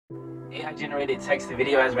AI generated text to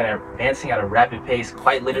video has been advancing at a rapid pace,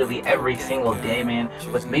 quite literally every single day, man.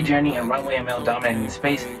 With Midjourney and Runway ML dominating the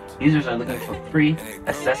space, users are looking for free,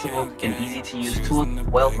 accessible, and easy to use tools.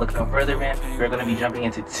 Well, look no further, man. We're going to be jumping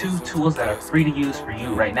into 2 tools that are free to use for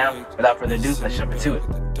you right now. Without further ado, let's jump into it.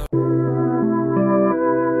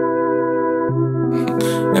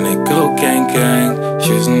 And they go gang gang,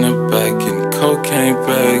 she's in the back and cocaine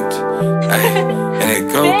baked. And they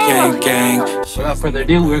go gang gang. Without further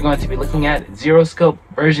ado, we're going to be looking at Zeroscope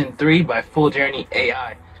version 3 by Midjourney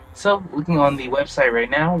AI. So, looking on the website right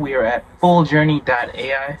now, we are at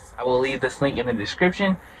fulljourney.ai. I will leave this link in the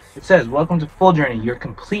description. It says, "Welcome to Midjourney, your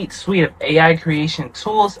complete suite of AI creation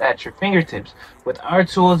tools at your fingertips. With our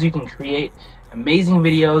tools, you can create amazing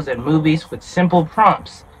videos and movies with simple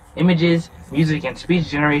prompts, images, music, and speech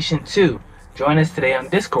generation too. Join us today on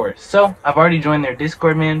Discord." So, I've already joined their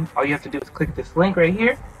Discord, man. All you have to do is click this link right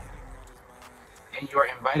here, and you are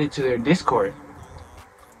invited to their Discord.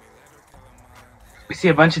 We see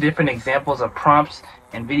a bunch of different examples of prompts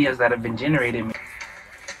and videos that have been generated.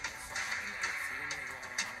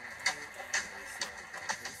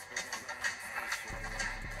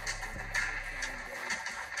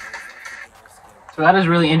 So that is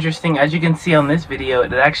really interesting. As you can see on this video,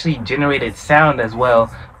 it actually generated sound as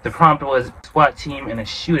well. The prompt was SWAT team in a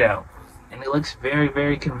shootout. And it looks very,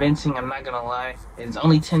 very convincing, I'm not gonna lie. It's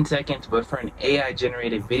only 10 seconds, but for an AI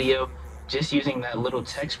generated video, just using that little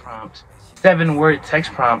text prompt, 7-word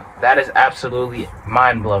text prompt, that is absolutely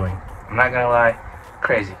mind-blowing. I'm not gonna lie,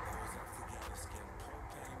 crazy.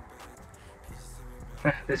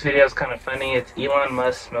 This video is kind of funny. It's Elon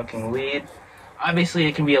Musk smoking weed. Obviously,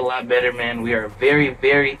 it can be a lot better, man. We are very,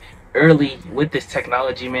 very early with this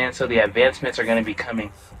technology, man, so the advancements are going to be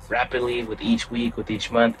coming rapidly with each week, with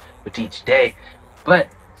each month, with each day. But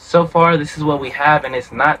so far, this is what we have, and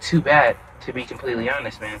it's not too bad, to be completely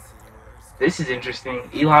honest, man. This is interesting.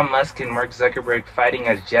 Elon Musk and Mark Zuckerberg fighting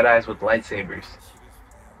as Jedis with lightsabers.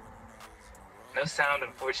 No sound,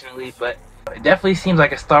 unfortunately, but it definitely seems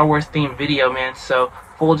like a Star Wars themed video, man. So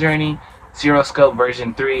Midjourney Zeroscope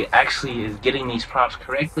version 3 actually is getting these prompts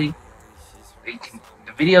correctly.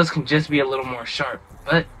 The videos can just be a little more sharp,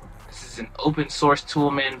 but this is an open source tool,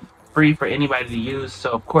 man, free for anybody to use.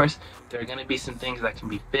 So of course there are going to be some things that can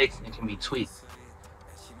be fixed and can be tweaked.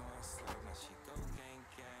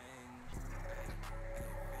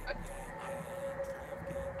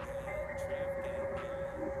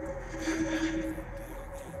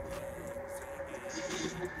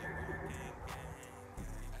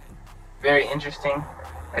 Very interesting.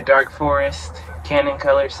 A dark forest, Canon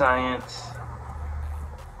color science.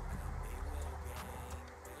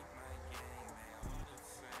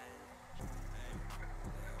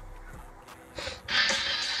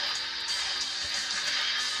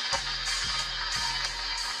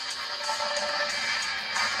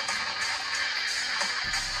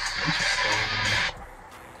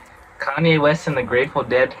 Kanye West and the Grateful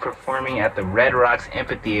Dead performing at the Red Rocks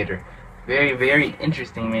Amphitheater. Very, very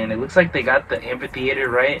interesting, man. It looks like they got the amphitheater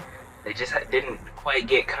right. They just didn't quite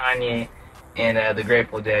get Kanye and the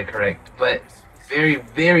Grateful Dead correct. But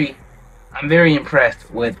I'm very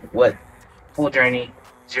impressed with what Midjourney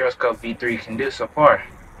Zeroscope V3 can do so far.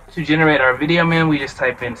 To generate our video, man, we just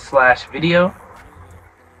type in /video,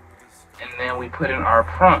 and then we put in our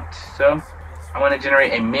prompt. So I want to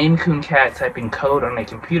generate a Maine Coon cat typing code on a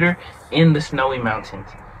computer in the snowy mountains.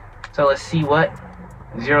 So let's see what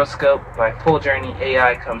Zeroscope by Midjourney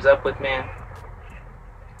AI comes up with, man.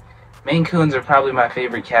 Maine Coons are probably my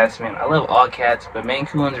favorite cats, man. I love all cats, but Maine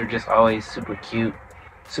Coons are just always super cute,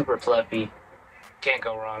 super fluffy. Can't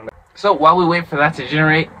go wrong. So while we wait for that to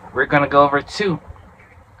generate, we're gonna go over to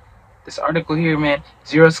this article here, man.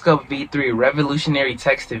 Zeroscope V3 revolutionary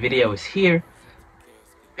text to video is here.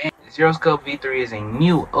 Zeroscope V3 is a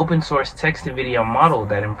new open source text to video model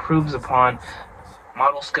that improves upon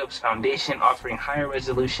Modelscope's foundation, offering higher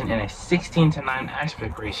resolution and a 16:9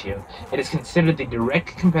 aspect ratio. It is considered the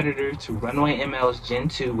direct competitor to Runway ML's Gen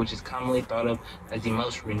 2, which is commonly thought of as the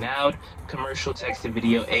most renowned commercial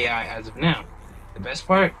text-to-video AI as of now. The best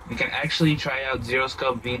part, you can actually try out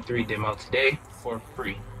Zeroscope V3 demo today for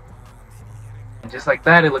free. And just like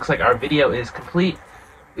that, it looks like our video is complete.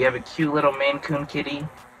 We have a cute little Maine Coon kitty,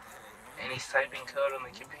 and he's typing code on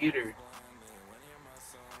the computer.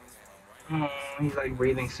 He's like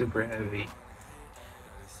breathing super heavy.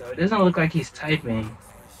 So it doesn't look like he's typing.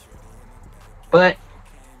 But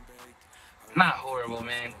not horrible,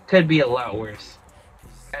 man. Could be a lot worse.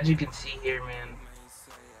 As you can see here, man,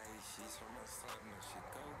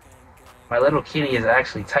 my little kitty is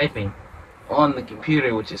actually typing on the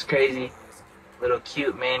computer, which is crazy. Little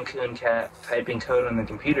cute Maine Coon cat typing code on the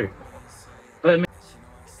computer. But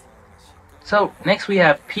so next we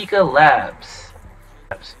have Pika Labs.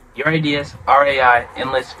 Your ideas, our AI,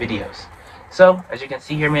 endless videos. So as you can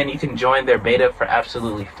see here, man, you can join their beta for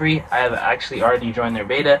absolutely free. I have actually already joined their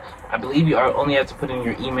beta. I believe you only have to put in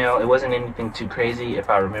your email. It wasn't anything too crazy if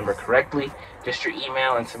I remember correctly. Just your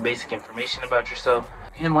email and some basic information about yourself.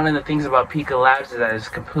 And one of the things about Pika Labs is that it's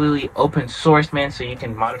completely open source, man, so you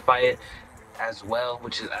can modify it as well,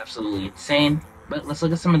 which is absolutely insane. But let's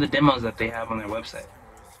look at some of the demos that they have on their website.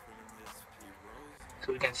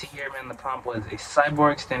 So we can see here, man, the prompt was a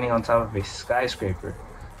cyborg standing on top of a skyscraper,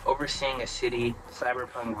 overseeing a city,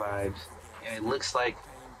 cyberpunk vibes, and it looks like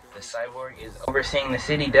the cyborg is overseeing the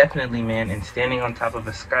city, definitely, man, and standing on top of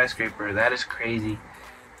a skyscraper. That is crazy.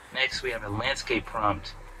 Next, we have a landscape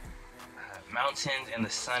prompt. Mountains and the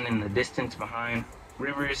sun in the distance behind,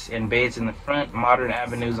 rivers and bays in the front, modern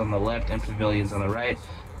avenues on the left, and pavilions on the right.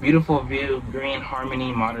 Beautiful view, green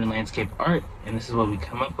harmony, modern landscape art, and this is what we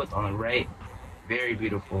come up with on the right. Very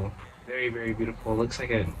beautiful, very, very beautiful. Looks like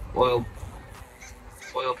an oil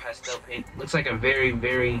pastel paint. Looks like a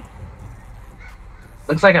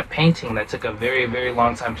looks like a painting that took a very, very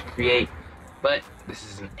long time to create. But this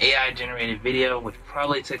is an AI generated video, which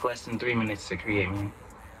probably took less than 3 minutes to create, man.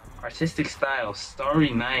 Artistic style,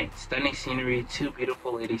 starry night, stunning scenery, two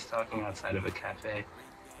beautiful ladies talking outside of a cafe.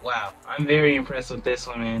 Wow, I'm very impressed with this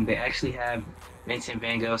one, man. They actually have Vincent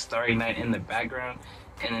van Gogh, Starry Night in the background,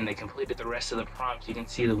 and then they completed the rest of the prompt. You can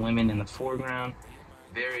see the women in the foreground.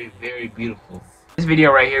 Very, very beautiful. This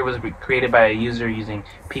video right here was created by a user using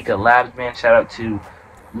Pika Labs, man. Shout out to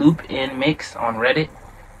Loop in Mix on Reddit.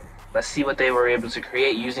 Let's see what they were able to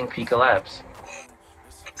create using Pika Labs.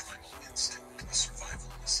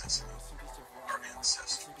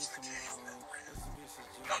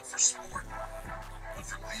 Not for sport, not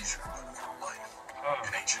for leisure, but for life.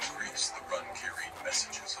 In ancient Greece, the run carried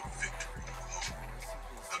messages of victory and hope.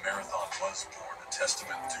 The marathon was born, a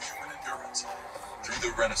testament to human endurance. Through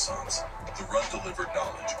the Renaissance, the run delivered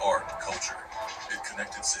knowledge, art, culture. It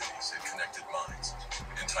connected cities, it connected minds.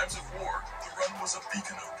 In times of war, the run was a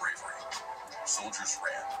beacon of bravery. Soldiers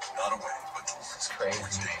ran, not away, but towards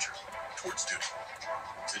danger, towards duty.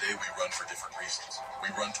 Today we run for different reasons. We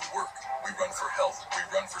run to work, we run for health, we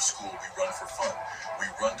run for school, we run for fun. We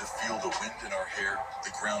run to feel the wind in our hair,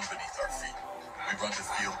 the ground beneath our feet. We run to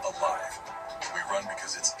feel alive. We run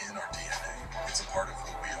because it's in our DNA. It's a part of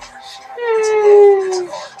who we are. It's a love, it's an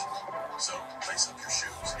art. So lace up your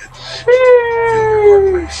shoes, hit the pavement, feel your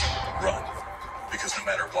heart race, run. Because no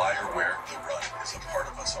matter why or where, the run is a part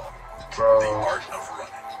of us all. The art of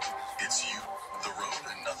running. It's you, the road,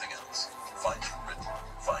 and nothing else. Find your rhythm,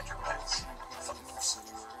 find your pace, find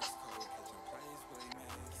yourself.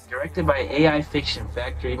 Directed by AI Fiction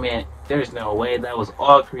Factory, man, there's no way that was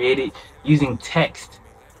all created using text.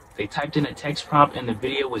 They typed in a text prompt and the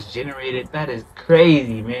video was generated. That is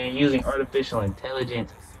crazy, man. Using artificial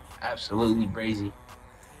intelligence. Absolutely crazy.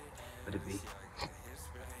 Would it be?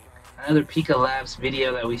 Another Pika Labs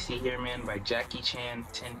video that we see here, man, by Jackie Chan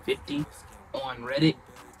 1050 on Reddit.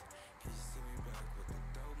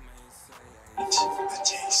 The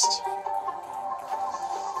taste.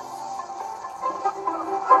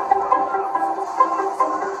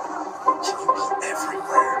 Can you be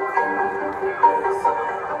everywhere?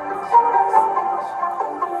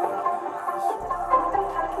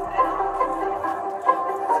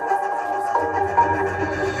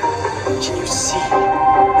 Can you see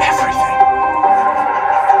everything?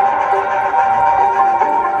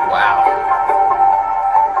 Wow.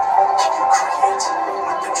 Can you create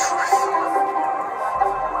the truth?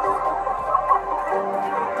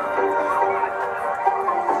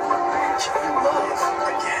 Can you love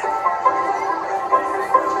again?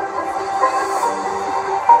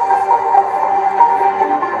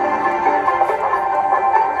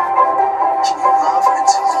 Can you love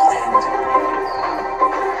until the end?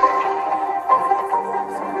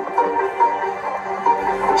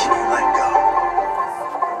 Can you let go?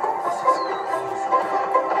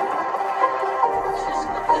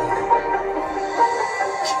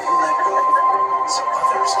 Can you let go so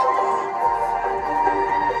others can belong?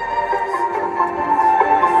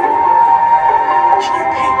 Can you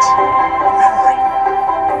paint a memory?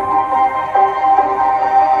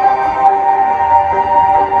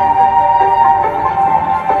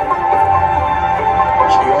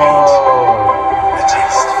 Can you paint a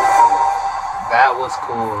taste? That was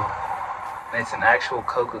cool. It's an actual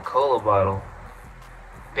Coca-Cola bottle.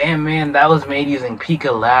 Damn, man, that was made using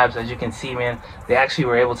Pika Labs. As you can see, man, they actually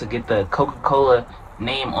were able to get the Coca-Cola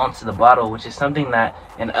name onto the bottle, which is something that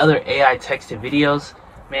in other AI text-to-videos,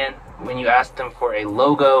 man, when you ask them for a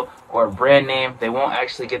logo or a brand name, they won't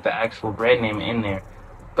actually get the actual brand name in there.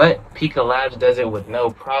 But Pika Labs does it with no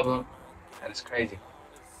problem. That is crazy.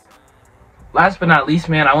 Last but not least,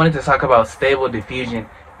 man, I wanted to talk about Stable Diffusion.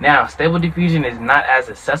 Now, Stable Diffusion is not as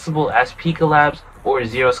accessible as Pika Labs or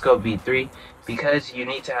Zeroscope V3 because you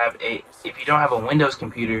need to have if you don't have a Windows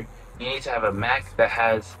computer, you need to have a Mac that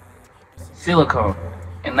has silicone,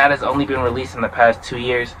 and that has only been released in the past 2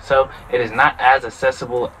 years, so it is not as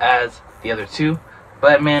accessible as the other two,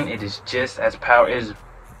 but man, it is just as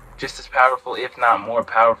powerful, if not more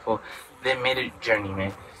powerful than Midjourney,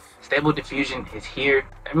 man. Stable Diffusion is here.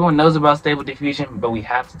 Everyone knows about Stable Diffusion, but we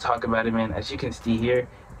have to talk about it, man. As you can see here,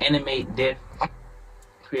 Animate Diff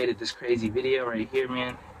created this crazy video right here,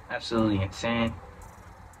 man. Absolutely insane.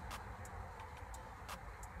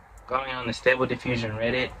 Going on the Stable Diffusion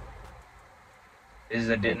Reddit. This is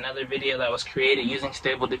another video that was created using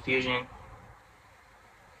Stable Diffusion.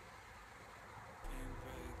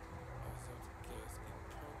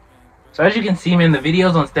 So as you can see, man, the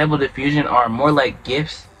videos on Stable Diffusion are more like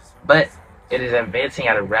GIFs, but it is advancing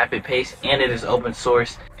at a rapid pace, and it is open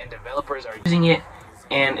source, and developers are using it,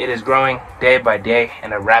 and it is growing day by day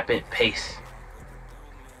at a rapid pace.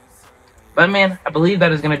 But man, I believe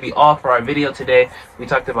that is going to be all for our video today. We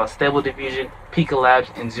talked about Stable Diffusion, Pika Labs,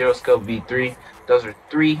 and Zeroscope V3. Those are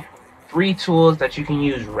 3 free tools that you can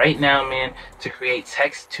use right now, man, to create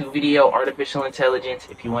text to video artificial intelligence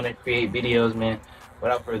if you want to create videos, man.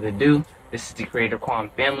 Without further ado, this is the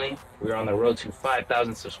CreatorKwam family. We're on the road to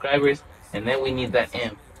 5,000 subscribers, and then we need that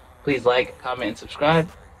M. Please like, comment, and subscribe.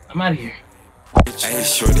 I'm out of here. Hey,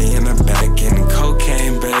 shorty in the back getting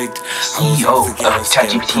cocaine baked. CEO of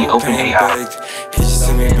ChatGPT OpenAI. He just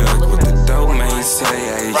sent me back with the dope man say,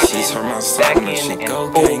 hey, she's from my song and she go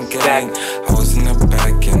gang gang. I was in the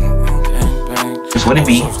back and this would it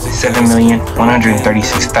be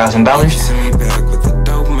 $7,136,000? She sent me back with the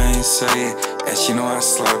dope man say, and she know I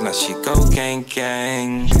slap, now she go gang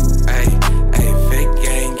gang. Hey, hey, fake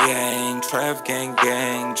gang gang, Trev gang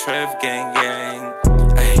gang, Trev gang gang.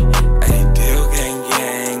 Hey, hey, deal gang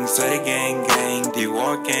gang, say gang gang,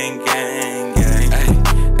 D-Walk gang gang gang. Hey,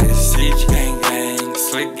 hey, Siege gang gang,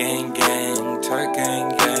 Slick gang gang, Tuck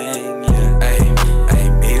gang gang, yeah. Hey, hey,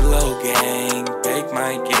 Milo gang, Bake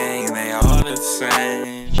My gang, they all the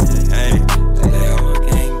same. Hey, they all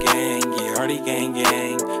gang gang, Yardy gang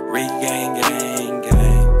gang, Reed gang gang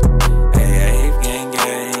gang. Hey, Ave gang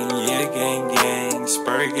gang, yeah gang gang,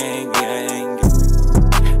 Spur gang gang.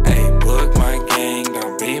 Hey, book my gang,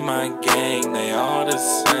 don't be my gang, they all the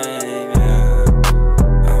same, yeah.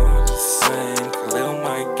 All the same, Khalil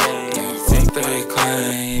my gang, I think they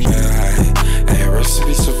claim, yeah. Hey, rest in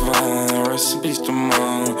peace to Vaughn, rest in peace to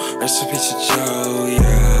Moan, rest in peace to Joe,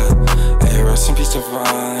 yeah. Hey, rest in peace to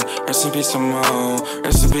Vaughn, rest in peace to Moan,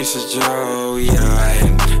 rest in peace to Joe, yeah.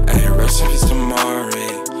 Hey, rest in peace to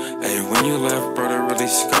Maury. Hey, when you left, bro, that really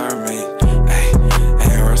scarred me. Hey,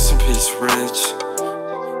 hey, rest in peace, Rich.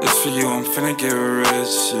 It's for you, I'm finna get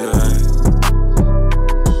rich, yeah.